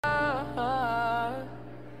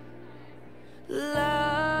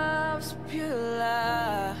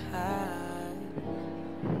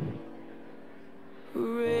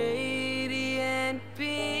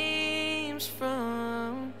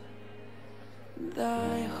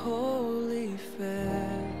thy holy faith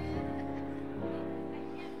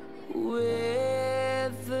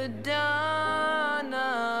with the dawn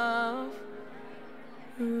of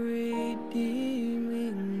redeeming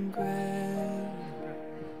grace.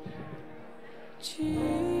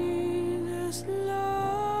 Jesus, Lord,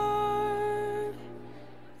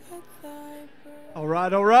 at thy birth. All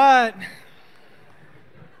right, all right.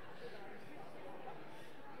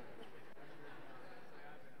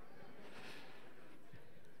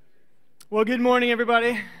 Well, good morning,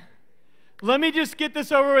 everybody. Let me just get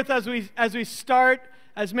this over with as we start.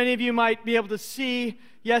 As many of you might be able to see,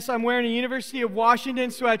 yes, I'm wearing a University of Washington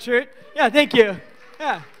sweatshirt. Yeah, thank you.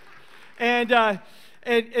 Yeah. And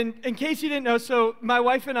in case you didn't know, so my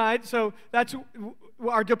wife and I, so that's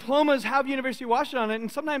our diplomas have University of Washington on it,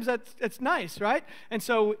 and sometimes it's nice, right? And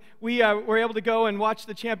so we were able to go and watch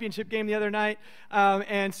the championship game the other night,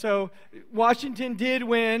 and so Washington did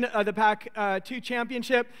win the Pac-2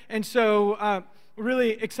 championship, and so we're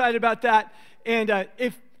really excited about that. And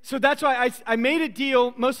so that's why I made a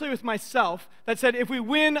deal, mostly with myself, that said if we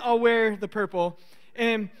win, I'll wear the purple.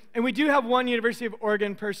 And we do have one University of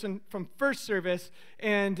Oregon person from first service,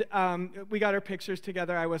 and we got our pictures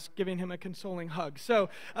together. I was giving him a consoling hug. So,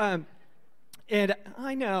 and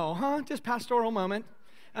I know, just pastoral moment.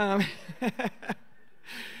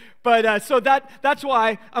 But so that's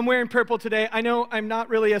why I'm wearing purple today. I know I'm not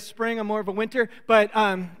really a spring, I'm more of a winter, but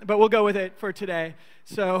we'll go with it for today.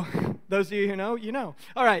 So those of you who know, you know.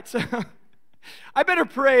 All right, so I better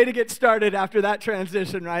pray to get started after that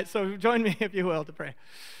transition, right? So join me, if you will, to pray.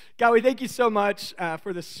 God, we thank you so much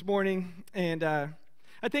for this morning, and I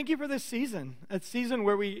thank you for this season, a season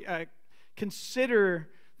where we consider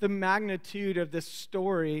the magnitude of this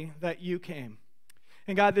story that you came.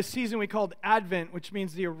 And God, this season we called Advent, which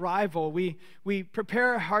means the arrival. We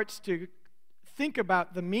prepare our hearts to think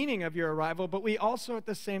about the meaning of your arrival, but we also at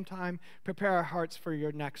the same time prepare our hearts for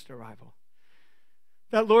your next arrival.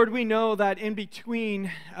 That, Lord, we know that in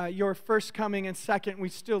between your first coming and second, we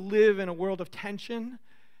still live in a world of tension,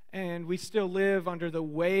 and we still live under the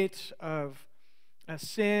weight of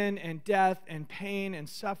sin and death and pain and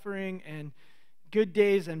suffering and good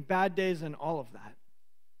days and bad days and all of that.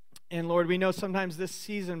 And Lord, we know sometimes this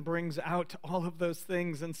season brings out all of those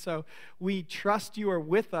things, and so we trust you are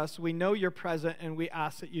with us. We know you're present, and we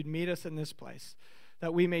ask that you'd meet us in this place,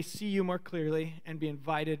 that we may see you more clearly and be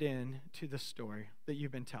invited in to the story that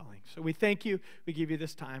you've been telling. So we thank you. We give you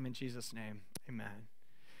this time in Jesus' name. Amen.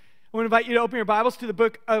 I want to invite you to open your Bibles to the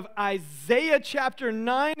book of Isaiah chapter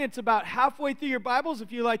 9. It's about halfway through your Bibles.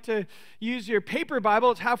 If you like to use your paper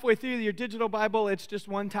Bible, it's halfway through your digital Bible. It's just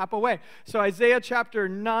one tap away. So Isaiah chapter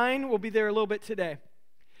 9, we'll be there a little bit today.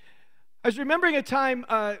 I was remembering a time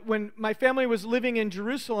when my family was living in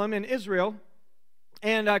Jerusalem in Israel,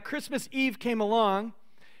 and Christmas Eve came along,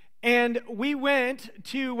 and we went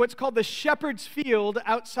to what's called the Shepherd's Field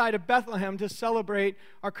outside of Bethlehem to celebrate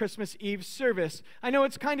our Christmas Eve service. I know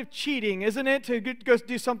it's kind of cheating, isn't it, to go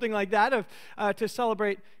do something like that, to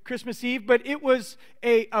celebrate Christmas Eve, but it was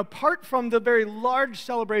apart from the very large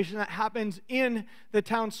celebration that happens in the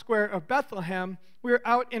town square of Bethlehem. We were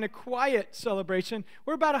out in a quiet celebration.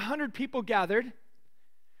 We're about 100 people gathered,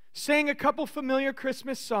 sang a couple familiar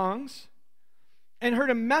Christmas songs, and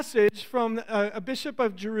heard a message from a bishop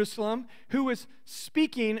of Jerusalem who was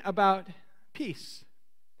speaking about peace.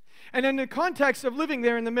 And in the context of living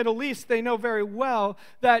there in the Middle East, they know very well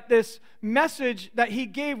that this message that he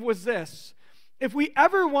gave was this: if we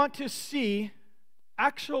ever want to see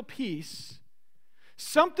actual peace,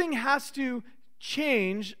 something has to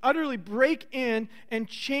change, utterly break in and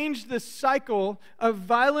change the cycle of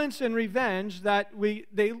violence and revenge that we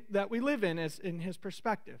live in, as in his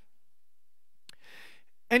perspective.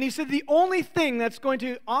 And he said the only thing that's going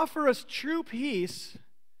to offer us true peace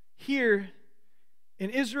here in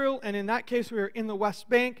Israel, and in that case we were in the West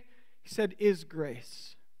Bank, he said, is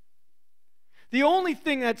grace. The only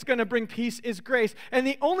thing that's going to bring peace is grace. And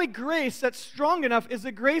the only grace that's strong enough is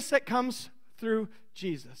the grace that comes through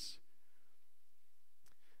Jesus.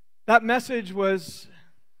 That message was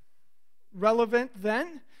relevant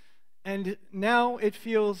then, and now it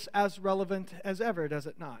feels as relevant as ever, does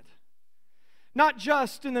it not? Not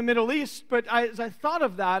just in the Middle East, but as I thought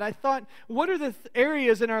of that, I thought, what are the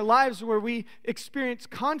areas in our lives where we experience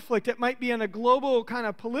conflict? It might be on a global kind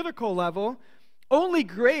of political level. Only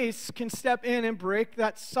grace can step in and break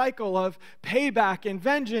that cycle of payback and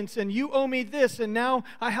vengeance, and you owe me this, and now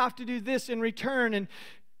I have to do this in return.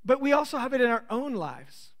 But we also have it in our own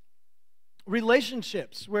lives.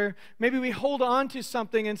 Relationships where maybe we hold on to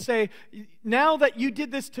something and say, now that you did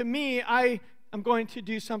this to me, I'm going to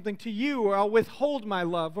do something to you, or I'll withhold my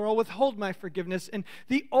love, or I'll withhold my forgiveness. And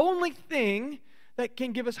the only thing that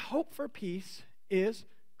can give us hope for peace is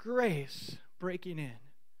grace breaking in.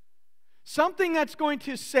 Something that's going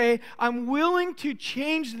to say, I'm willing to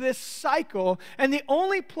change this cycle, and the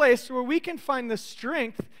only place where we can find the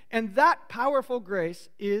strength and that powerful grace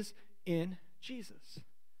is in Jesus.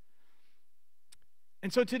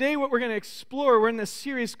 And so today what we're going to explore, we're in this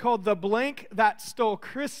series called The Blank That Stole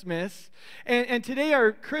Christmas. And today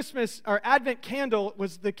our Advent candle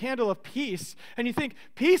was the candle of peace. And you think,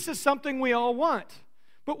 peace is something we all want.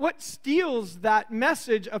 But what steals that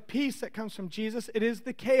message of peace that comes from Jesus? It is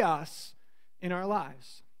the chaos in our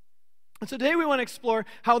lives. And so today we want to explore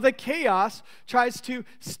how the chaos tries to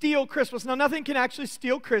steal Christmas. Now, nothing can actually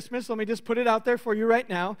steal Christmas. Let me just put it out there for you right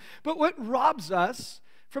now. But what robs us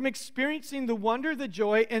from experiencing the wonder, the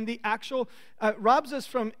joy, and the actual, robs us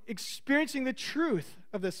from experiencing the truth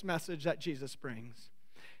of this message that Jesus brings.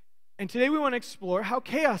 And today we want to explore how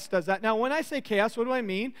chaos does that. Now, when I say chaos, what do I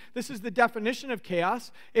mean? This is the definition of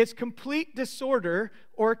chaos. It's complete disorder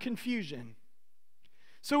or confusion.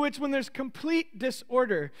 So it's when there's complete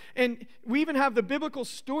disorder. And we even have the biblical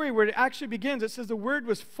story where it actually begins. It says the word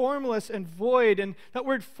was formless and void. And that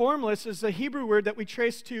word formless is a Hebrew word that we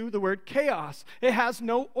trace to the word chaos. It has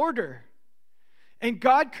no order. And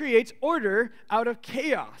God creates order out of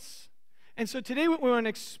chaos. And so today what we want to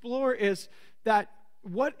explore is that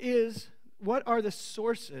what are the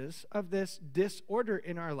sources of this disorder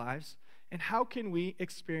in our lives, and how can we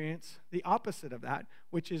experience the opposite of that,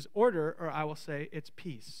 which is order, or I will say it's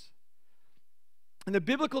peace. And the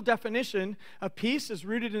biblical definition of peace is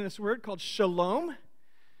rooted in this word called shalom.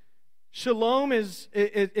 Shalom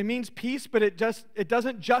it means peace, but it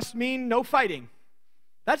doesn't just mean no fighting.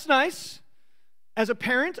 That's nice. As a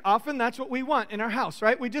parent, often that's what we want in our house,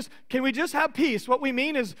 right? Can we just have peace? What we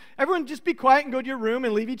mean is everyone just be quiet and go to your room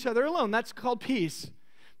and leave each other alone. That's called peace.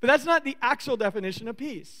 But that's not the actual definition of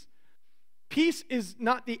peace. Peace is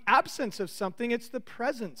not the absence of something, it's the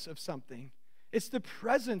presence of something. It's the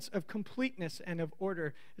presence of completeness and of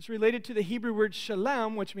order. It's related to the Hebrew word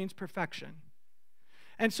shalom, which means perfection.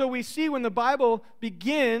 And so we see when the Bible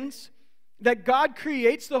begins that God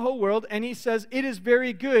creates the whole world and he says, it is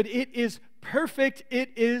very good, it is perfect, it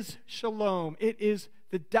is shalom. It is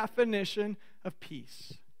the definition of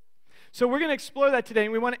peace. So we're going to explore that today,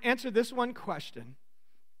 and we want to answer this one question.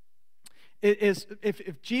 It is,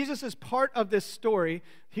 if Jesus is part of this story,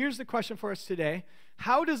 here's the question for us today.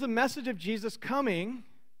 How does the message of Jesus coming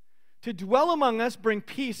to dwell among us bring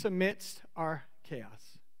peace amidst our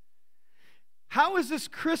chaos? How is this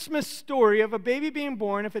Christmas story of a baby being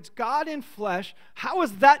born, if it's God in flesh, how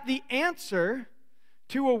is that the answer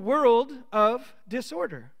to a world of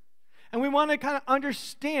disorder? And we want to kind of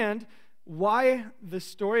understand why the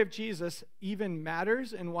story of Jesus even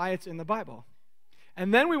matters and why it's in the Bible.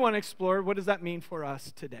 And then we want to explore what does that mean for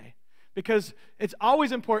us today? Because it's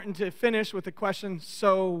always important to finish with the question,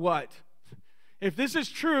 so what? If this is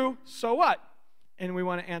true, so what? And we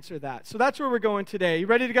want to answer that. So that's where we're going today. You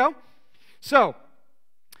ready to go? So,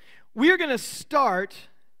 we are going to start,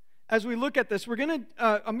 as we look at this, I'm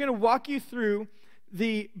going to walk you through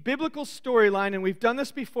the biblical storyline, and we've done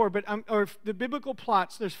this before, but or the biblical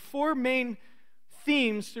plots. There's 4 main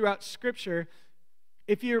themes throughout Scripture.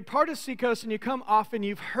 If you're part of Seacoast and you come often,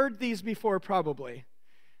 you've heard these before probably.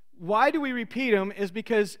 Why do we repeat them? Is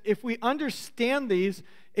because if we understand these,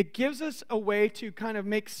 it gives us a way to kind of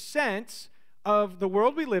make sense of the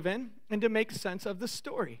world we live in and to make sense of the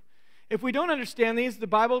story. If we don't understand these, the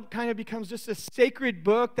Bible kind of becomes just a sacred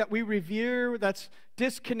book that we revere, that's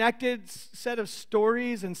disconnected set of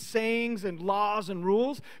stories and sayings and laws and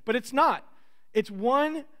rules, but it's not. It's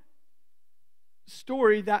one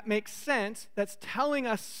story that makes sense, that's telling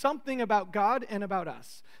us something about God and about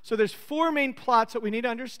us. So there's 4 main plots that we need to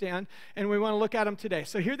understand, and we want to look at them today.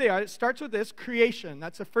 So here they are. It starts with this, creation.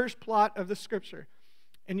 That's the first plot of the Scripture.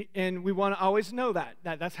 And we want to always know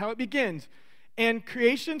that's how it begins. And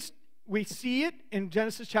creation, we see it in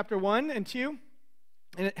Genesis chapter 1 and 2,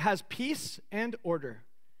 and it has peace and order.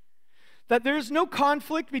 That there's no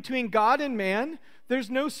conflict between God and man. There's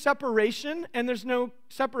no separation, and there's no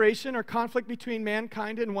separation or conflict between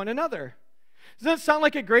mankind and one another. Doesn't that sound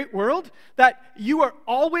like a great world? That you are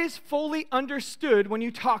always fully understood when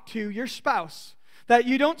you talk to your spouse. That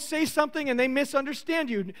you don't say something and they misunderstand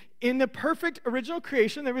you. In the perfect original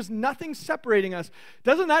creation, there was nothing separating us.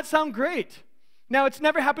 Doesn't that sound great? Now, it's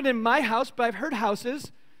never happened in my house, but I've heard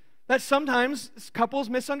houses that sometimes couples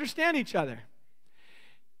misunderstand each other.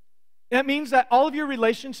 That means that all of your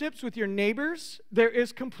relationships with your neighbors, there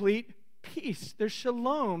is complete peace. There's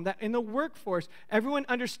shalom. That in the workforce, everyone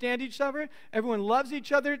understands each other. Everyone loves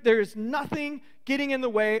each other. There is nothing getting in the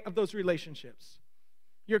way of those relationships.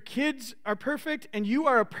 Your kids are perfect, and you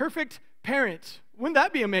are a perfect parent. Wouldn't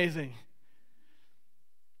that be amazing?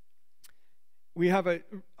 We have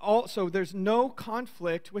so there's no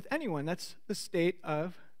conflict with anyone. That's the state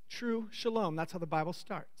of true shalom. That's how the Bible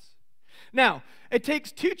starts. Now, it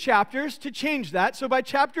takes 2 chapters to change that. So by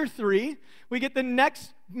chapter 3, we get the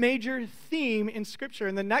next major theme in Scripture.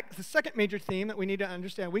 And the second major theme that we need to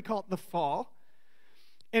understand, we call it the fall.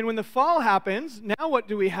 And when the fall happens, now what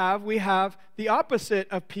do we have? We have the opposite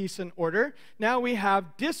of peace and order. Now we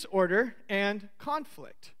have disorder and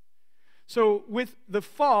conflict. So with the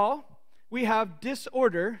fall, we have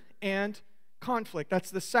disorder and conflict.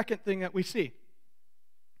 That's the second thing that we see.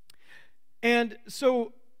 And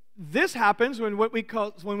so this happens when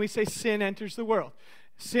when we say sin enters the world.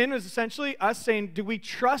 Sin is essentially us saying, do we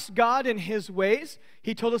trust God in His ways?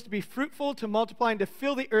 He told us to be fruitful, to multiply, and to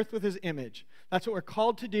fill the earth with His image. That's what we're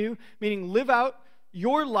called to do, meaning live out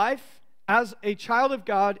your life as a child of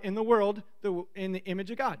God in the world, in the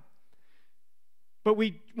image of God. But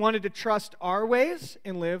we wanted to trust our ways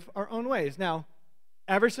and live our own ways. Now,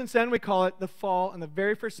 ever since then, we call it the fall, and the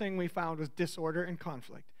very first thing we found was disorder and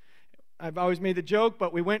conflict. I've always made the joke,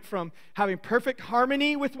 but we went from having perfect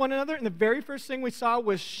harmony with one another, and the very first thing we saw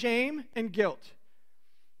was shame and guilt.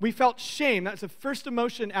 We felt shame. That's the first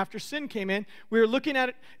emotion after sin came in. We were looking at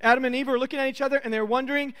it, Adam and Eve were looking at each other, and they were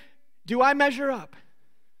wondering, do I measure up?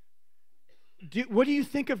 What do you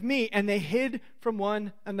think of me? And they hid from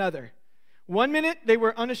one another. One minute, they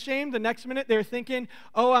were unashamed. The next minute, they were thinking,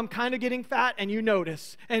 oh, I'm kind of getting fat, and you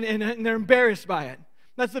notice. And they're embarrassed by it.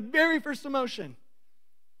 That's the very first emotion.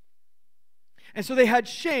 And so they had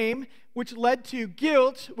shame, which led to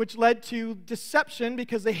guilt, which led to deception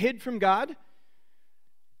because they hid from God.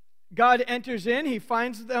 God enters in. He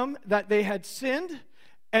finds them that they had sinned.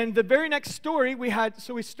 And the very next story we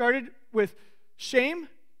started with shame,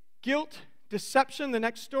 guilt, deception. The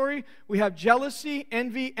next story, we have jealousy,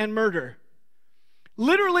 envy, and murder.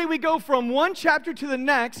 Literally, we go from one chapter to the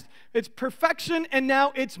next. It's perfection, and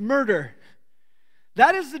now it's murder.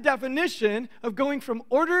 That is the definition of going from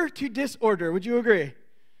order to disorder. Would you agree?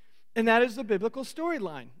 And that is the biblical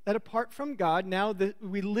storyline, that apart from God, now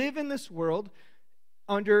we live in this world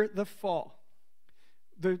under the fall.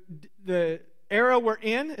 The era we're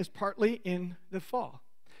in is partly in the fall.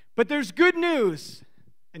 But there's good news,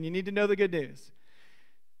 and you need to know the good news.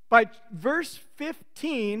 By verse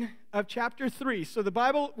 15 of chapter 3, so the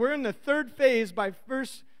Bible, we're in the third phase by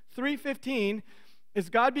verse 3:15, as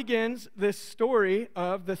God begins this story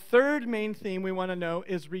of the third main theme we want to know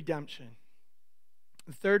is redemption.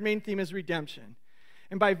 The third main theme is redemption.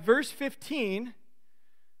 And by verse 15,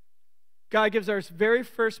 God gives our very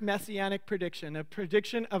first messianic prediction, a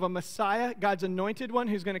prediction of a Messiah, God's anointed one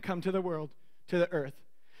who's going to come to the world, to the earth.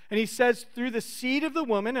 And he says, through the seed of the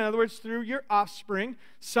woman, in other words, through your offspring,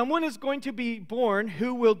 someone is going to be born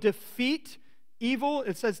who will defeat evil.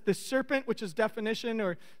 It says the serpent, which is definition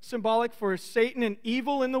or symbolic for Satan and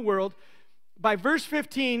evil in the world. By verse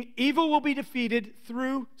 15, evil will be defeated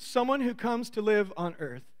through someone who comes to live on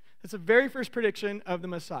earth. That's the very first prediction of the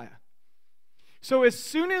Messiah. So as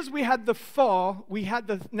soon as we had the fall, we had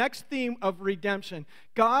the next theme of redemption.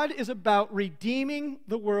 God is about redeeming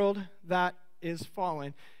the world that is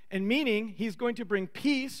fallen. And meaning he's going to bring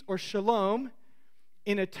peace or shalom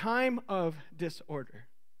in a time of disorder.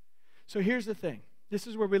 So here's the thing. This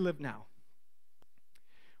is where we live now.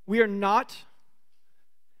 We are not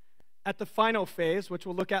at the final phase, which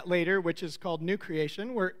we'll look at later, which is called new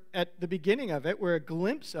creation. We're at the beginning of it. We're a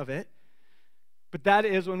glimpse of it. But that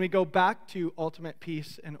is when we go back to ultimate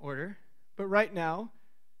peace and order. But right now,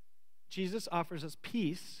 Jesus offers us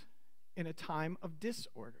peace in a time of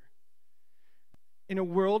disorder. In a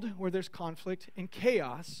world where there's conflict and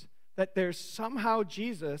chaos, that there's somehow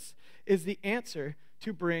Jesus is the answer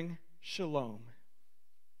to bring shalom.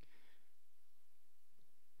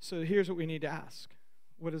 So here's what we need to ask.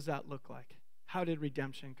 What does that look like? How did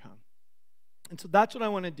redemption come? And so that's what I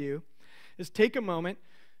want to do, is take a moment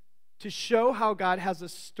to show how God has a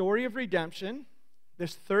story of redemption,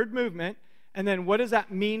 this third movement, and then what does that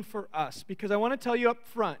mean for us? Because I want to tell you up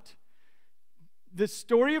front, the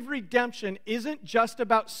story of redemption isn't just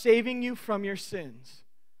about saving you from your sins.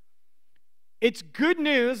 It's good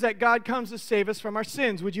news that God comes to save us from our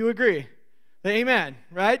sins. Would you agree? Amen,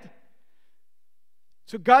 right?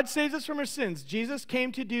 So God saves us from our sins. Jesus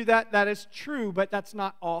came to do that. That is true, but that's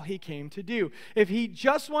not all he came to do. If he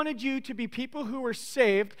just wanted you to be people who were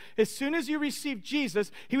saved, as soon as you received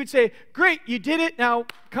Jesus, he would say, great, you did it, now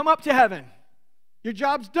come up to heaven. Your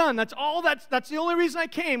job's done. That's all. That's the only reason I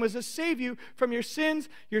came, was to save you from your sins.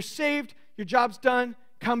 You're saved. Your job's done.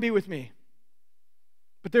 Come be with me.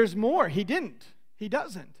 But there's more. He didn't. He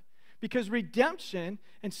doesn't. Because redemption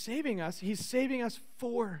and saving us, he's saving us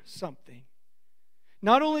for something.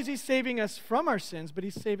 Not only is he saving us from our sins, but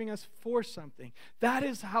he's saving us for something. That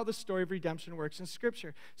is how the story of redemption works in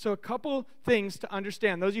Scripture. So a couple things to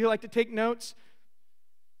understand. Those of you who like to take notes,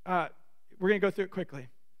 we're going to go through it quickly.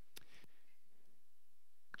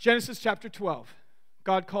 Genesis chapter 12.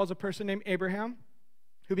 God calls a person named Abraham,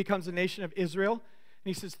 who becomes the nation of Israel.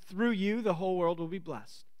 And he says, through you, the whole world will be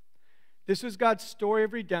blessed. This was God's story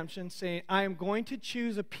of redemption, saying, I am going to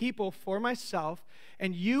choose a people for myself,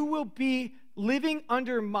 and you will be living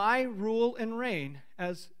under my rule and reign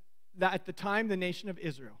as at the time the nation of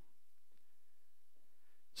Israel.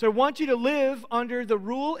 So I want you to live under the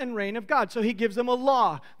rule and reign of God. So he gives them a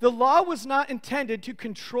law. The law was not intended to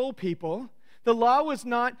control people. The law was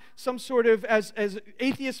not some sort of, as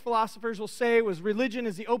atheist philosophers will say, was religion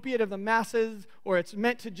is the opiate of the masses, or it's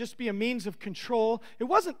meant to just be a means of control. It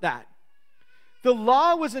wasn't that. The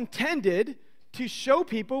law was intended to show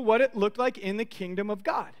people what it looked like in the kingdom of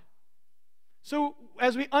God. So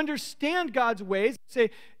as we understand God's ways, say,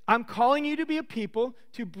 I'm calling you to be a people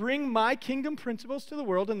to bring my kingdom principles to the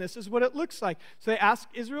world, and this is what it looks like. So they asked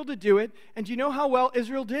Israel to do it, and do you know how well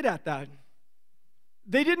Israel did at that?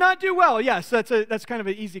 They did not do well. Yes, that's kind of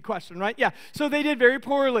an easy question, right? Yeah, so they did very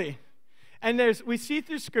poorly. And we see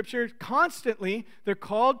through Scripture constantly, they're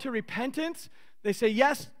called to repentance. They say,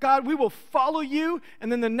 yes, God, we will follow you.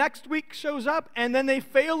 And then the next week shows up, and then they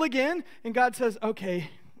fail again. And God says, okay,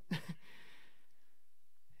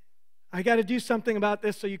 I got to do something about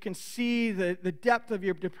this so you can see the depth of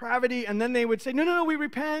your depravity. And then they would say, no, we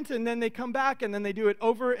repent. And then they come back, and then they do it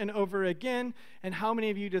over and over again. And how many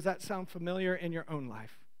of you does that sound familiar in your own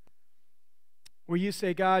life? Where you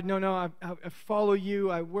say, God, no, I follow you,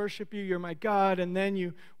 I worship you, you're my God. And then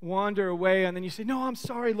you wander away, and then you say, no, I'm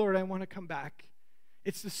sorry, Lord, I want to come back.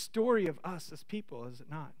 It's the story of us as people, is it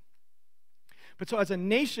not? But so as a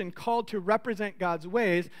nation called to represent God's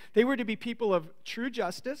ways, they were to be people of true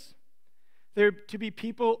justice. They're to be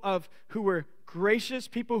people who were gracious,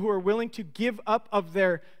 people who are willing to give up of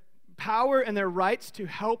their power and their rights to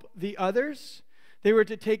help the others. They were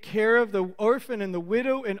to take care of the orphan and the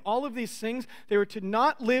widow and all of these things. They were to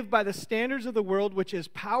not live by the standards of the world, which is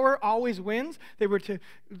power always wins. They were to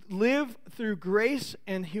live through grace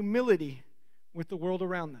and humility with the world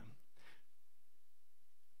around them.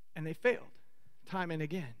 And they failed time and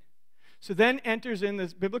again. So then enters in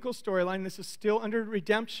this biblical storyline. This is still under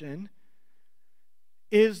redemption.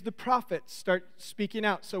 Is the prophets start speaking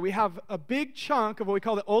out. So we have a big chunk of what we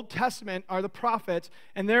call the Old Testament are the prophets,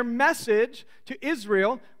 and their message to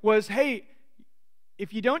Israel was, hey,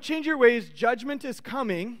 if you don't change your ways, judgment is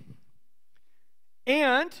coming,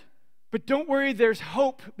 but don't worry, there's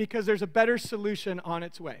hope because there's a better solution on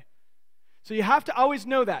its way. So you have to always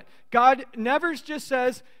know that. God never just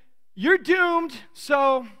says, you're doomed,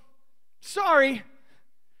 so sorry.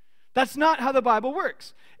 That's not how the Bible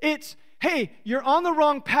works. It's, hey, you're on the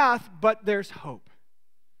wrong path, but there's hope.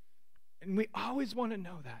 And we always want to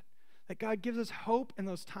know that God gives us hope in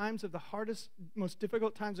those times of the hardest, most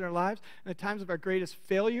difficult times in our lives, and the times of our greatest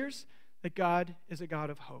failures, that God is a God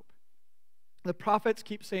of hope. The prophets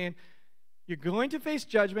keep saying, you're going to face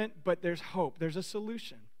judgment, but there's hope. There's a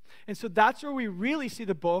solution. And so that's where we really see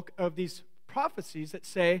the bulk of these prophecies that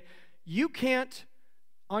say, you can't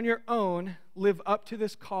on your own live up to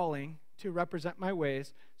this calling to represent my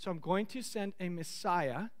ways, so I'm going to send a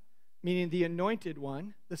Messiah, meaning the anointed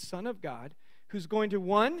one, the Son of God, who's going to,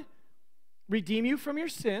 1, redeem you from your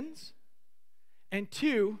sins, and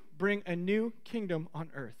 2, bring a new kingdom on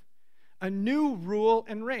earth, a new rule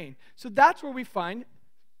and reign. So that's where we find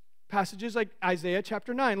passages like Isaiah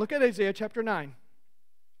chapter 9. Look at Isaiah chapter 9.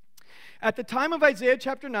 At the time of Isaiah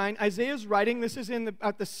chapter 9, Isaiah's writing, this is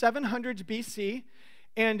at the 700s BC,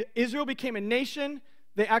 and Israel became a nation.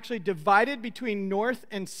 They actually divided between north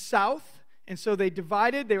and south, and so they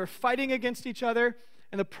divided. They were fighting against each other,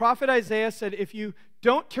 and the prophet Isaiah said, if you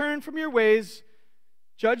don't turn from your ways,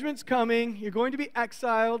 judgment's coming, you're going to be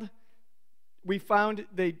exiled. We found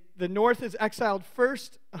the north is exiled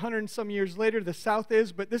first, 100 and some years later, the south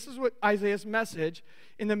is, but this is what Isaiah's message.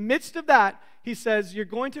 In the midst of that, he says, you're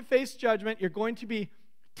going to face judgment, you're going to be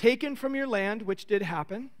taken from your land, which did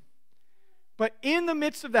happen. But in the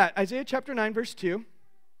midst of that, Isaiah chapter 9, verse 2,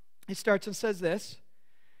 he starts and says this.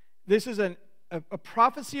 This is a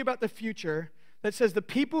prophecy about the future that says, the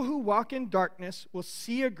people who walk in darkness will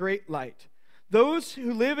see a great light. Those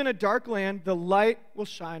who live in a dark land, the light will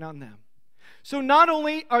shine on them. So not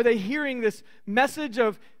only are they hearing this message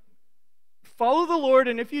of follow the Lord,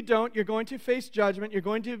 and if you don't, you're going to face judgment, you're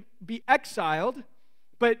going to be exiled,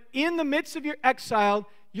 but in the midst of your exile,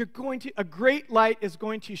 a great light is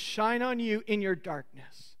going to shine on you in your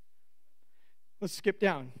darkness. Let's skip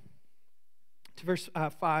down to verse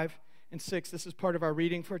 5 and 6. This is part of our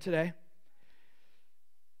reading for today.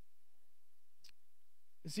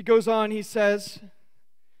 As he goes on, he says,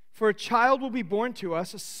 "For a child will be born to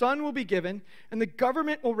us, a son will be given, and the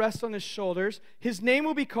government will rest on his shoulders. His name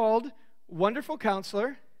will be called Wonderful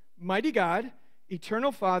Counselor, Mighty God,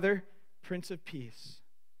 Eternal Father, Prince of Peace.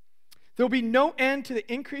 There will be no end to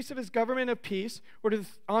the increase of his government of peace, or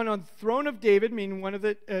on the throne of David," meaning one of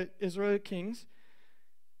the Israel kings,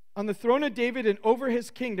 "on the throne of David and over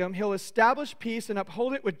his kingdom, he'll establish peace and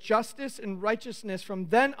uphold it with justice and righteousness from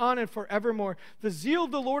then on and forevermore. The zeal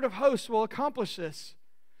of the Lord of hosts will accomplish this."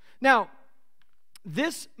 Now,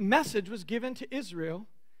 this message was given to Israel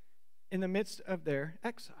in the midst of their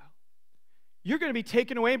exile. You're going to be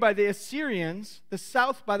taken away by the Assyrians, the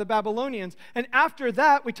south by the Babylonians, and after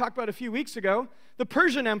that, we talked about a few weeks ago, the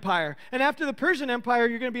Persian Empire. And after the Persian Empire,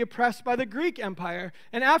 you're going to be oppressed by the Greek Empire.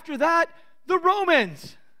 And after that, the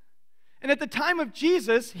Romans. And at the time of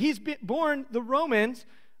Jesus, he's born, the Romans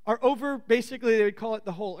are over, basically, they would call it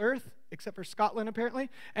the whole earth, except for Scotland,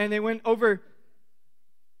 apparently. And they went over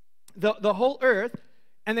the whole earth,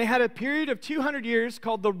 and they had a period of 200 years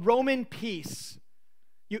called the Roman peace.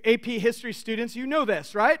 You AP history students, you know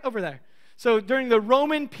this, right? Over there. So during the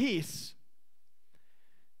Roman peace,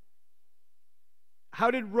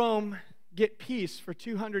 how did Rome get peace for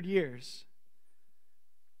 200 years?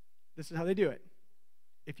 This is how they do it.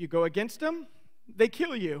 If you go against them, they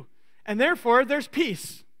kill you. And therefore, there's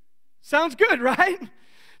peace. Sounds good, right?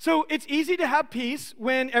 So it's easy to have peace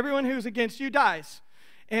when everyone who's against you dies.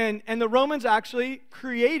 And the Romans actually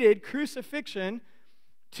created crucifixion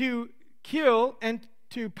to kill and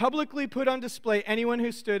to publicly put on display anyone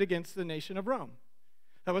who stood against the nation of Rome.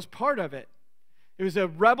 That was part of it. It was a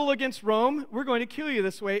rebel against Rome. We're going to kill you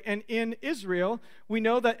this way. And in Israel, we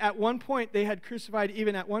know that at one point, they had crucified,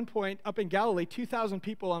 even at one point up in Galilee, 2,000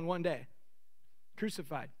 people on one day.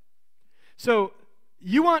 Crucified. So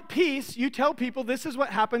you want peace, you tell people this is what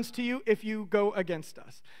happens to you if you go against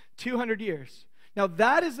us. 200 years. Now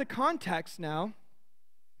that is the context now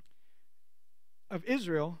of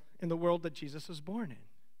Israel in the world that Jesus was born in.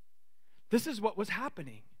 This is what was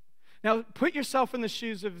happening. Now, put yourself in the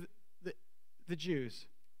shoes of the Jews.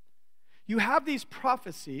 You have these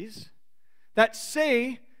prophecies that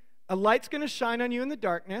say a light's going to shine on you in the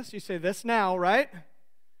darkness. You say this now, right?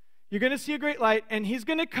 You're going to see a great light, and he's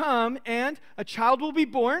going to come, and a child will be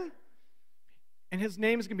born, and his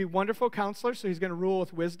name is going to be Wonderful Counselor, so he's going to rule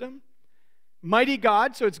with wisdom. Mighty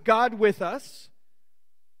God, so it's God with us.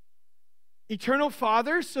 Eternal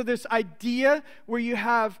Father, so this idea where you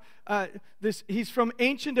have he's from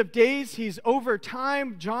Ancient of Days, he's over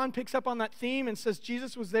time. John picks up on that theme and says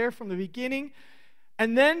Jesus was there from the beginning.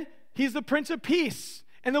 And then he's the Prince of Peace,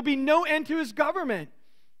 and there'll be no end to his government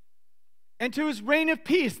and to his reign of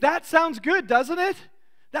peace. That sounds good, doesn't it?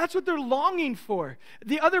 That's what they're longing for.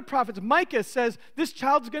 The other prophets, Micah says this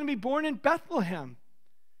child's going to be born in Bethlehem.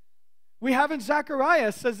 We have in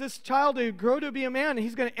Zechariah says this child will grow to be a man, and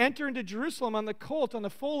he's going to enter into Jerusalem on the colt, on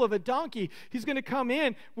the foal of a donkey. He's going to come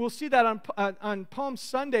in. We'll see that on Palm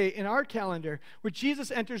Sunday in our calendar, where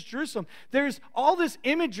Jesus enters Jerusalem. There's all this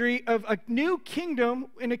imagery of a new kingdom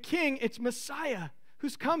and a king. It's Messiah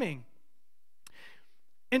who's coming.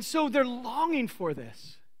 And so they're longing for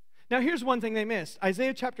this. Now here's one thing they missed.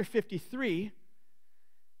 Isaiah chapter 53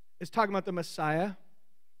 is talking about the Messiah.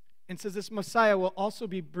 And says this Messiah will also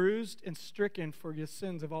be bruised and stricken for the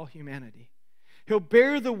sins of all humanity. He'll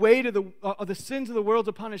bear the weight of the sins of the world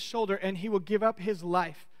upon his shoulder, and he will give up his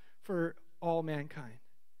life for all mankind.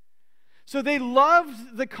 So they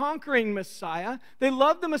loved the conquering Messiah. They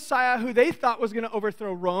loved the Messiah who they thought was going to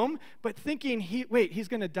overthrow Rome, but thinking, he's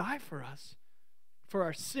going to die for us, for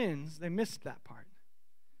our sins. They missed that part.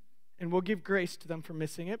 And we'll give grace to them for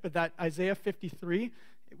missing it, but that Isaiah 53,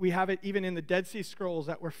 we have it even in the Dead Sea Scrolls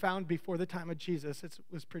that were found before the time of Jesus. It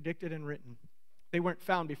was predicted and written. They weren't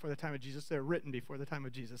found before the time of Jesus. They were written before the time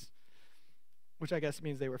of Jesus, which I guess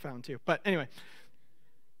means they were found too. But anyway.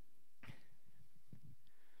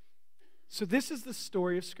 So this is the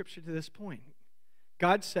story of Scripture to this point.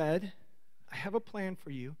 God said, I have a plan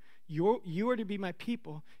for you. You are to be my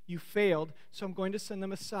people. You failed, so I'm going to send the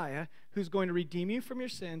Messiah who's going to redeem you from your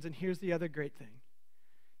sins. And here's the other great thing.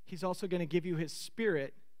 He's also going to give you his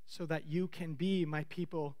Spirit so that you can be my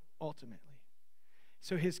people ultimately.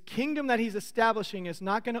 So his kingdom that he's establishing is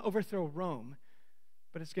not going to overthrow Rome,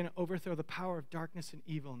 but it's going to overthrow the power of darkness and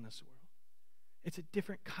evil in this world. It's a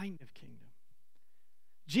different kind of kingdom.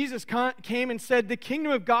 Jesus came and said, the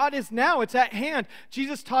kingdom of God is now. It's at hand.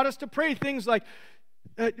 Jesus taught us to pray things like,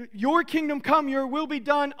 your kingdom come, your will be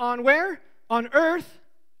done on where? On earth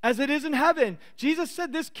as it is in heaven. Jesus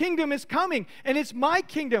said this kingdom is coming, and it's my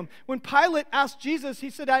kingdom. When Pilate asked Jesus, he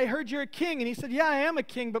said, I heard you're a king. And he said, yeah, I am a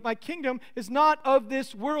king, but my kingdom is not of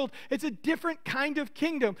this world. It's a different kind of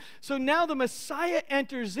kingdom. So now the Messiah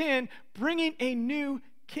enters in, bringing a new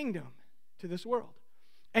kingdom to this world.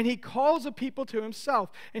 And he calls a people to himself.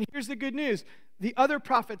 And here's the good news. The other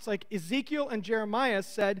prophets like Ezekiel and Jeremiah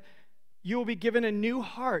said, you will be given a new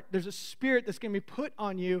heart. There's a spirit that's going to be put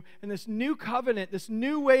on you, and this new covenant, this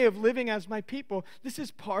new way of living as my people, this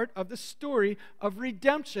is part of the story of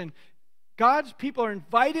redemption. God's people are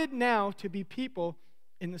invited now to be people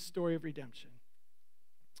in the story of redemption.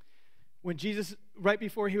 When Jesus, right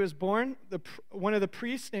before he was born, one of the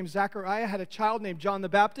priests named Zechariah had a child named John the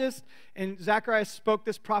Baptist, and Zechariah spoke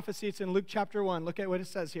this prophecy. It's in Luke chapter 1. Look at what it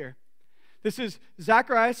says here. This is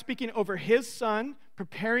Zechariah speaking over his son,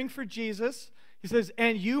 preparing for Jesus. He says,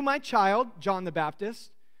 and you, my child, John the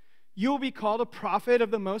Baptist, you will be called a prophet of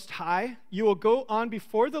the Most High. You will go on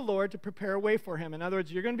before the Lord to prepare a way for him. In other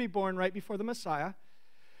words, you're going to be born right before the Messiah.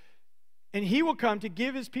 And he will come to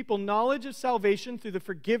give his people knowledge of salvation through the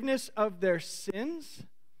forgiveness of their sins,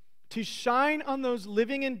 to shine on those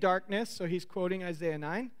living in darkness. So he's quoting Isaiah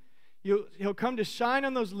 9. He'll come to shine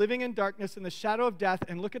on those living in darkness in the shadow of death.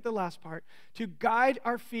 And look at the last part. To guide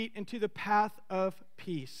our feet into the path of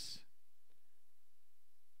peace.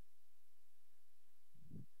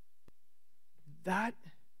 That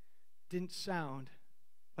didn't sound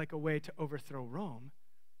like a way to overthrow Rome.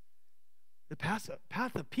 The path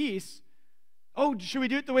of peace. Oh, should we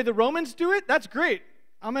do it the way the Romans do it? That's great.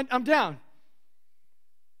 I'm down.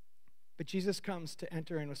 But Jesus comes to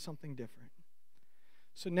enter in with something different.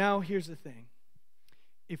 So now here's the thing.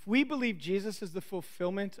 If we believe Jesus is the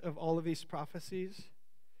fulfillment of all of these prophecies,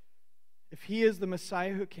 if he is the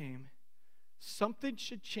Messiah who came, something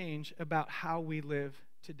should change about how we live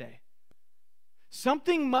today.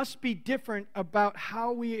 Something must be different about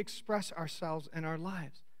how we express ourselves in our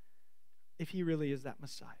lives if he really is that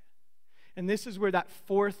Messiah. And this is where that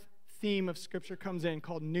fourth theme of Scripture comes in,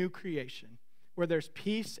 called new creation, where there's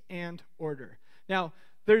peace and order. Now,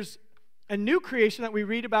 there's a new creation that we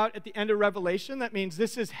read about at the end of Revelation. That means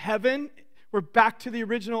this is heaven. We're back to the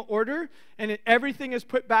original order, and everything is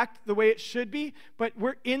put back the way it should be, but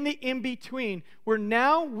we're in the in-between, where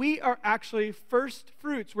now we are actually first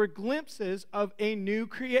fruits. We're glimpses of a new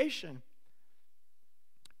creation.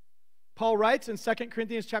 Paul writes in 2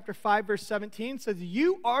 Corinthians chapter 5, verse 17, says,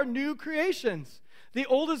 you are new creations. The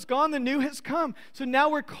old is gone, the new has come. So now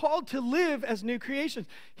we're called to live as new creations.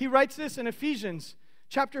 He writes this in Ephesians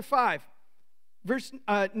chapter 5, verse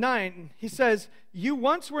 9. He says, you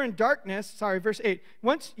once were in darkness, verse 8.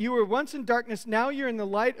 You were once in darkness, now you're in the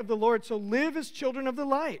light of the Lord. So live as children of the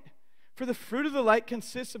light. For the fruit of the light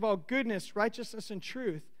consists of all goodness, righteousness, and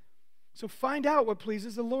truth. So find out what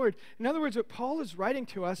pleases the Lord. In other words, what Paul is writing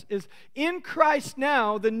to us is, in Christ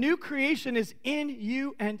now, the new creation is in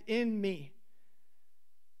you and in me.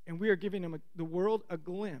 And we are giving the world a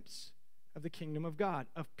glimpse of the kingdom of God,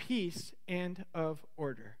 of peace and of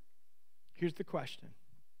order. Here's the question.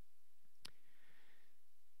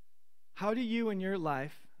 How do you in your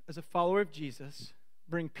life, as a follower of Jesus,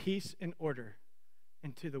 bring peace and order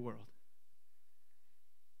into the world?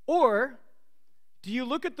 Or do you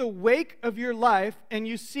look at the wake of your life and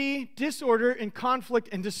you see disorder and conflict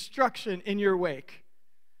and destruction in your wake?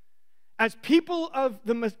 As people of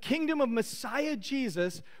the kingdom of Messiah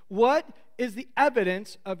Jesus, what is the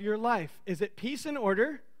evidence of your life? Is it peace and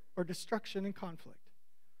order or destruction and conflict?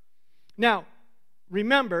 Now,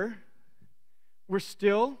 remember, we're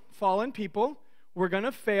still fallen people. We're going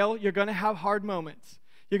to fail. You're going to have hard moments.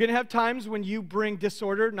 You're going to have times when you bring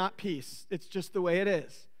disorder, not peace. It's just the way it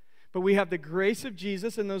is. But we have the grace of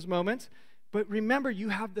Jesus in those moments. But remember, you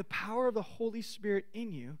have the power of the Holy Spirit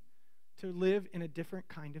in you to live in a different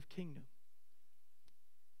kind of kingdom.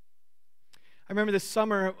 I remember this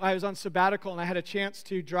summer I was on sabbatical and I had a chance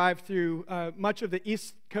to drive through much of the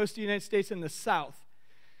east coast of the United States and the south.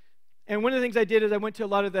 And one of the things I did is I went to a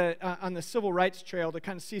lot of on the Civil Rights Trail to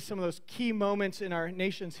kind of see some of those key moments in our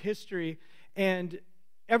nation's history. And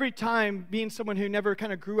every time, being someone who never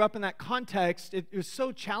kind of grew up in that context, it was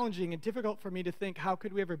so challenging and difficult for me to think, how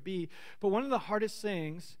could we ever be? But one of the hardest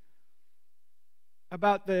things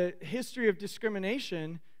about the history of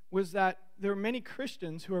discrimination was that there were many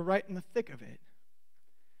Christians who were right in the thick of it.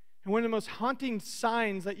 And one of the most haunting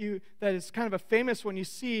signs that is kind of a famous one, you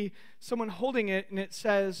see someone holding it, and it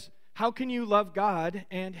says, "How can you love God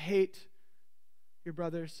and hate your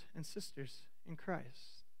brothers and sisters in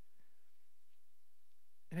Christ?"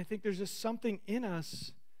 And I think there's just something in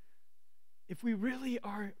us, if we really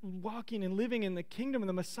are walking and living in the kingdom of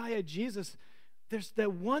the Messiah Jesus, there's the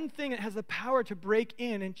one thing that has the power to break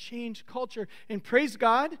in and change culture. And praise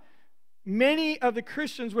God, many of the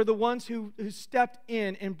Christians were the ones who stepped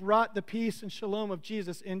in and brought the peace and shalom of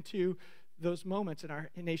Jesus into those moments in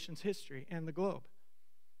our nation's history and the globe.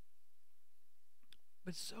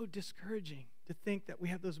 But it's so discouraging to think that we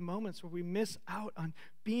have those moments where we miss out on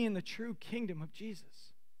being the true kingdom of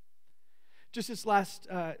Jesus. Just this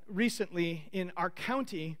recently in our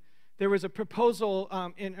county, there was a proposal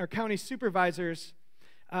in our county supervisors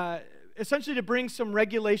essentially to bring some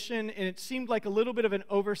regulation, and it seemed like a little bit of an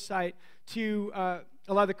oversight to a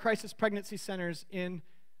lot of the crisis pregnancy centers in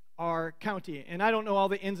our county. And I don't know all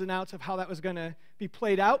the ins and outs of how that was going to be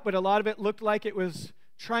played out, but a lot of it looked like it was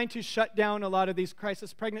trying to shut down a lot of these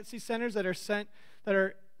crisis pregnancy centers that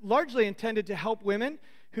are largely intended to help women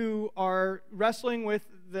who are wrestling with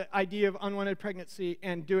the idea of unwanted pregnancy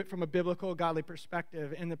and do it from a biblical, godly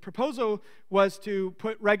perspective. And the proposal was to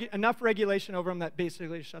put enough regulation over them that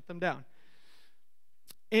basically shut them down.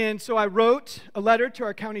 And so I wrote a letter to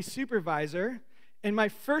our county supervisor, and my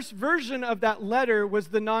first version of that letter was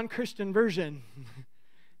the non-Christian version.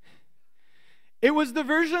 It was the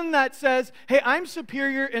version that says, "Hey, I'm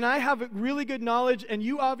superior and I have really good knowledge and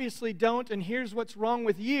you obviously don't, and here's what's wrong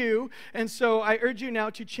with you, and so I urge you now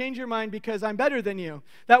to change your mind because I'm better than you."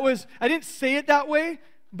 I didn't say it that way,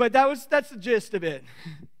 but that's the gist of it.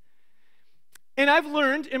 And I've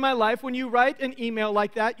learned in my life, when you write an email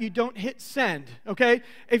like that, you don't hit send, okay?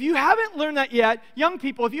 If you haven't learned that yet, young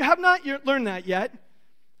people, if you have not learned that yet,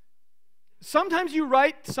 sometimes you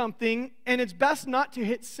write something, and it's best not to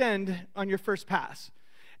hit send on your first pass.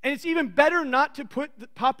 And it's even better not to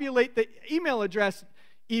populate the email address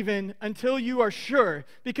even until you are sure,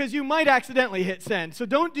 because you might accidentally hit send. So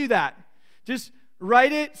don't do that. Just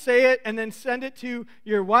write it, say it, and then send it to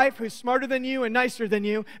your wife who's smarter than you and nicer than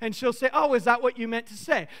you, and she'll say, "Oh, is that what you meant to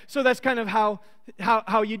say?" So that's kind of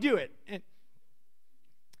how you do it.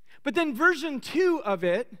 But then version 2 of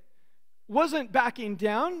it wasn't backing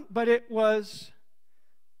down, but it was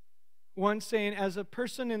one saying, "As a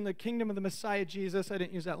person in the kingdom of the Messiah Jesus," I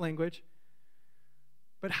didn't use that language,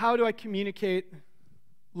 "but how do I communicate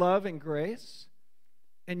love and grace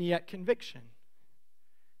and yet conviction?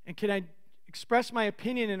 And can I express my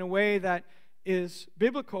opinion in a way that is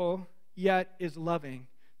biblical yet is loving,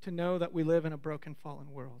 to know that we live in a broken,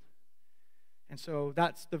 fallen world?" And so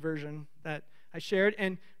that's the version that I shared.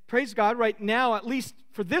 And praise God, right now, at least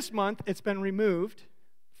for this month, it's been removed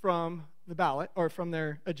from the ballot or from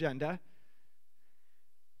their agenda.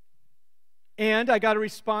 And I got a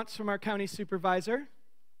response from our county supervisor,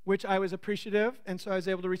 which I was appreciative, and so I was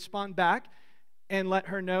able to respond back and let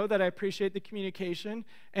her know that I appreciate the communication,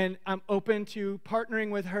 and I'm open to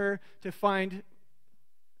partnering with her to find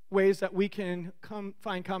ways that we can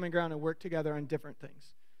find common ground and work together on different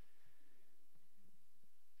things.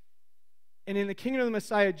 And in the kingdom of the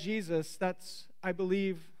Messiah Jesus, that's, I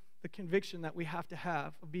believe, the conviction that we have to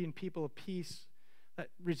have of being people of peace that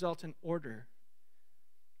results in order,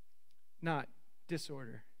 not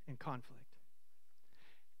disorder and conflict.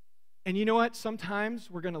 And you know what? Sometimes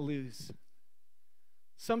we're going to lose.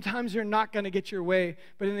 Sometimes you're not going to get your way.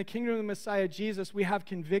 But in the kingdom of the Messiah Jesus, we have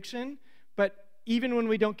conviction. But even when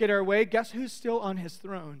we don't get our way, guess who's still on his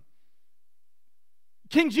throne?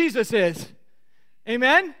 King Jesus is.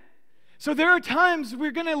 Amen? So there are times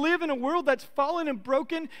we're going to live in a world that's fallen and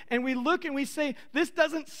broken, and we look and we say, "This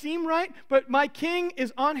doesn't seem right, but my king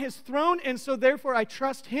is on his throne, and so therefore I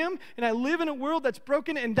trust him, and I live in a world that's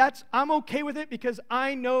broken, and I'm okay with it because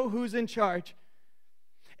I know who's in charge.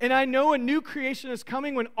 And I know a new creation is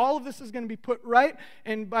coming when all of this is going to be put right,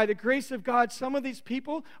 and by the grace of God, some of these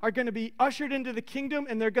people are going to be ushered into the kingdom,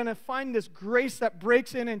 and they're going to find this grace that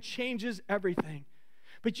breaks in and changes everything."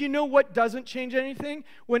 But you know what doesn't change anything?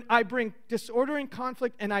 When I bring disorder and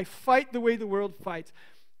conflict and I fight the way the world fights.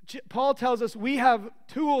 Paul tells us we have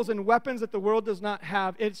tools and weapons that the world does not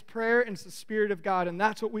have. It's prayer and it's the Spirit of God, and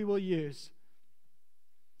that's what we will use.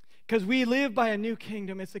 Because we live by a new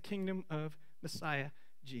kingdom. It's the kingdom of Messiah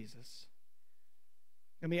Jesus.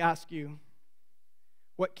 Let me ask you,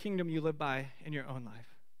 what kingdom you live by in your own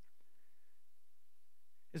life?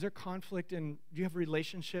 Is there conflict, and do you have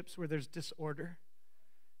relationships where there's disorder?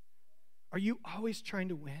 Are you always trying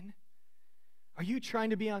to win? Are you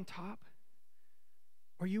trying to be on top?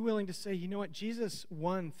 Or are you willing to say, "You know what? Jesus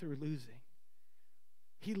won through losing.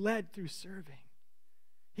 He led through serving.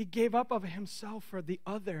 He gave up of himself for the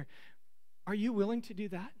other. Are you willing to do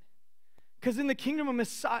that? Because in the kingdom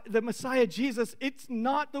of the Messiah, Jesus, it's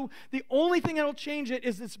not the only thing that will change it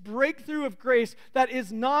is this breakthrough of grace that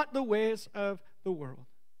is not the ways of the world.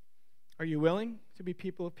 Are you willing to be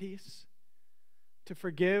people of peace? To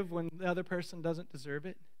forgive when the other person doesn't deserve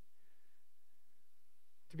it?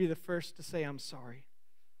 To be the first to say, I'm sorry?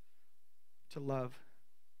 To love?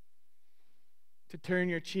 To turn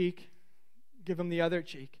your cheek, give them the other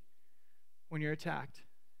cheek when you're attacked?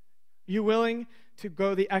 Are you willing to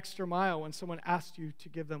go the extra mile when someone asks you to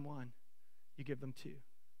give them one? You give them two.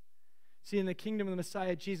 See, in the kingdom of the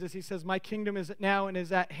Messiah, Jesus, he says, my kingdom is now and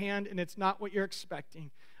is at hand, and it's not what you're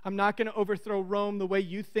expecting. I'm not going to overthrow Rome the way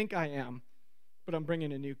you think I am, but I'm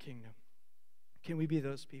bringing a new kingdom. Can we be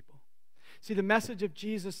those people? See, the message of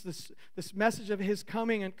Jesus, this message of his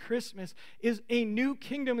coming at Christmas, is a new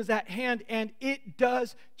kingdom is at hand, and it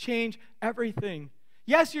does change everything.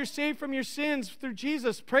 Yes, you're saved from your sins through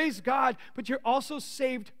Jesus. Praise God. But you're also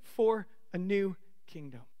saved for a new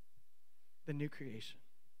kingdom, the new creation.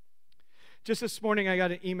 Just this morning, I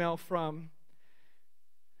got an email from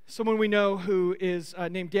someone we know who is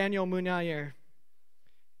named Daniel Munayer.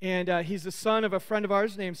 And he's the son of a friend of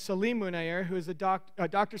ours named Salim Munayer, who is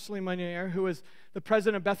Dr. Salim Munayer, who is the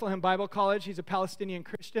president of Bethlehem Bible College. He's a Palestinian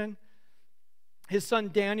Christian. His son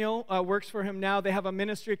Daniel works for him now. They have a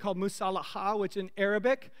ministry called Musalaha, which in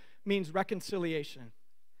Arabic means reconciliation.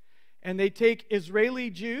 And they take Israeli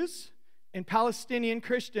Jews and Palestinian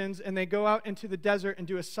Christians, and they go out into the desert and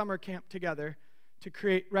do a summer camp together to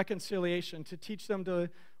create reconciliation, to teach them to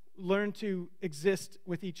learn to exist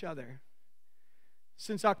with each other.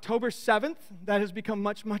 Since October 7th, that has become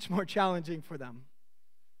much, much more challenging for them.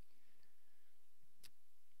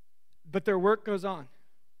 But their work goes on.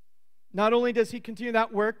 Not only does he continue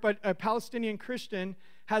that work, but a Palestinian Christian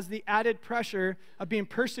has the added pressure of being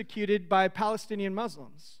persecuted by Palestinian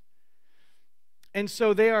Muslims. And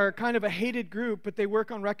so they are kind of a hated group, but they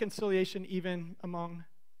work on reconciliation even among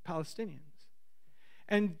Palestinians.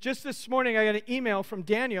 And just this morning, I got an email from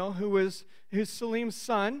Daniel, who's Salim's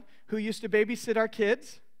son, who used to babysit our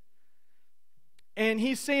kids. And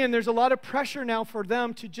he's saying there's a lot of pressure now for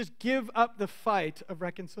them to just give up the fight of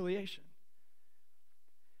reconciliation.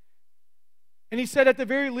 And he said at the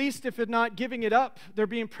very least, if they're not giving it up, they're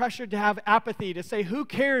being pressured to have apathy, to say, who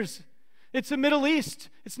cares? It's the Middle East.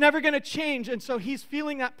 It's never going to change. And so he's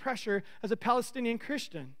feeling that pressure as a Palestinian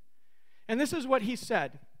Christian. And this is what he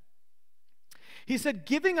said. He said,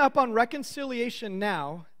 giving up on reconciliation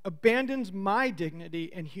now abandons my dignity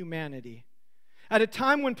and humanity at a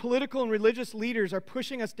time when political and religious leaders are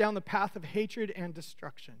pushing us down the path of hatred and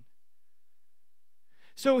destruction.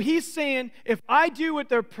 So he's saying, if I do what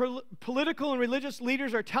their political and religious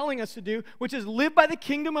leaders are telling us to do, which is live by the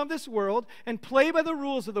kingdom of this world and play by the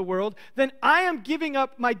rules of the world, then I am giving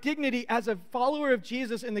up my dignity as a follower of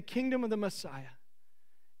Jesus in the kingdom of the Messiah.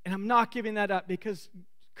 And I'm not giving that up because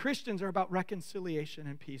Christians are about reconciliation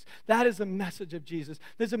and peace. That is the message of Jesus.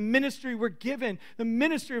 There's a ministry we're given, the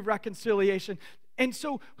ministry of reconciliation. And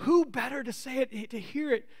so who better to say it, to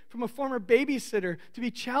hear it from a former babysitter, to be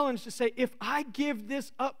challenged to say, if I give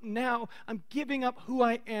this up now, I'm giving up who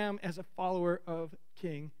I am as a follower of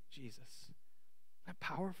King Jesus. Isn't that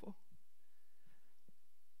powerful?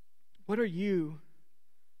 What are you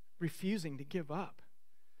refusing to give up?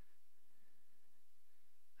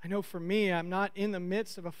 I know for me, I'm not in the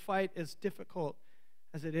midst of a fight as difficult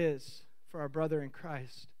as it is for our brother in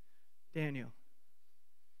Christ, Daniel,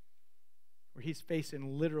 where he's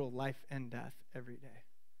facing literal life and death every day.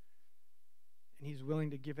 And he's willing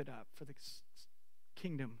to give it up for the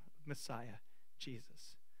kingdom of Messiah,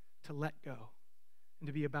 Jesus, to let go and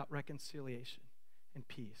to be about reconciliation and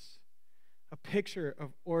peace. A picture of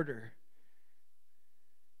order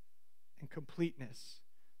and completeness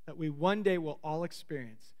that we one day will all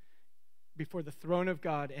experience before the throne of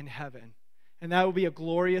God in heaven. And that will be a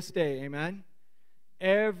glorious day, amen?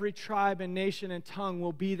 Every tribe and nation and tongue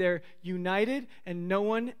will be there united, and no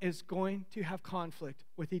one is going to have conflict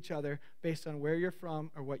with each other based on where you're from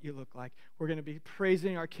or what you look like. We're going to be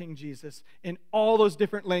praising our King Jesus in all those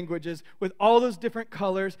different languages, with all those different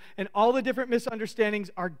colors, and all the different misunderstandings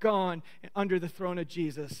are gone under the throne of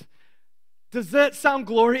Jesus. Does that sound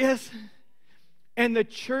glorious? And the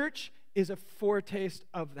church is a foretaste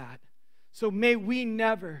of that. So may we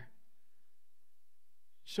never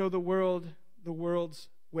show the world's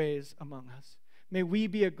ways among us. May we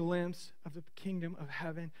be a glimpse of the kingdom of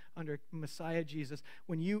heaven under Messiah Jesus.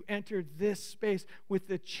 When you enter this space with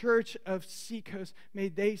the church of Seacoast, may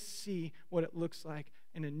they see what it looks like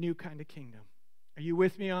in a new kind of kingdom. Are you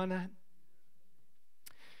with me on that?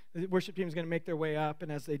 The worship team is going to make their way up,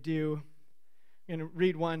 and as they do, I'm going to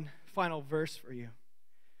read one final verse for you.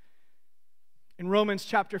 In Romans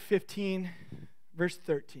chapter 15, verse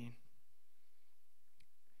 13.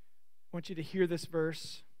 I want you to hear this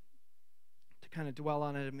verse, to kind of dwell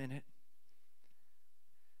on it a minute.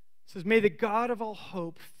 It says, "May the God of all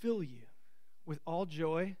hope fill you with all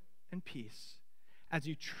joy and peace as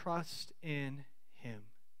you trust in him."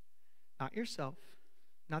 Not yourself,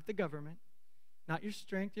 not the government, not your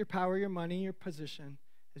strength, your power, your money, your position,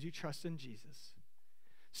 as you trust in Jesus.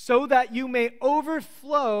 "So that you may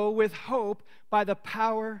overflow with hope by the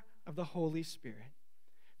power of the Holy Spirit."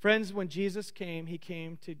 Friends, when Jesus came, he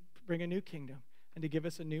came to bring a new kingdom and to give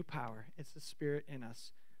us a new power. It's the Spirit in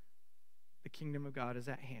us. The kingdom of God is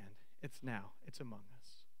at hand. It's now. It's among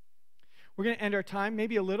us. We're going to end our time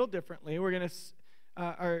maybe a little differently. We're going to,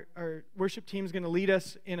 our worship team is going to lead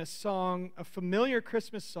us in a song, a familiar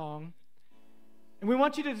Christmas song. And we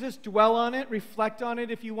want you to just dwell on it, reflect on it.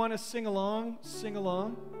 If you want to sing along,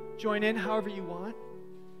 join in however you want.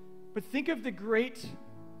 But think of the great,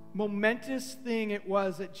 momentous thing it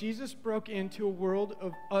was that Jesus broke into a world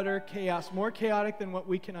of utter chaos, more chaotic than what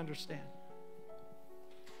we can understand.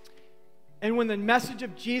 And when the message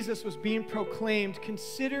of Jesus was being proclaimed,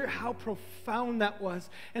 consider how profound that was.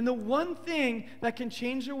 And the one thing that can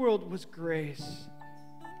change the world was grace.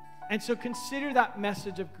 And so consider that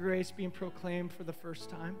message of grace being proclaimed for the first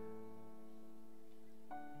time.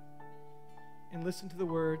 And listen to the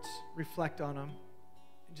words, reflect on them,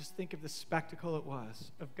 and just think of the spectacle it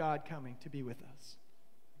was of God coming to be with us.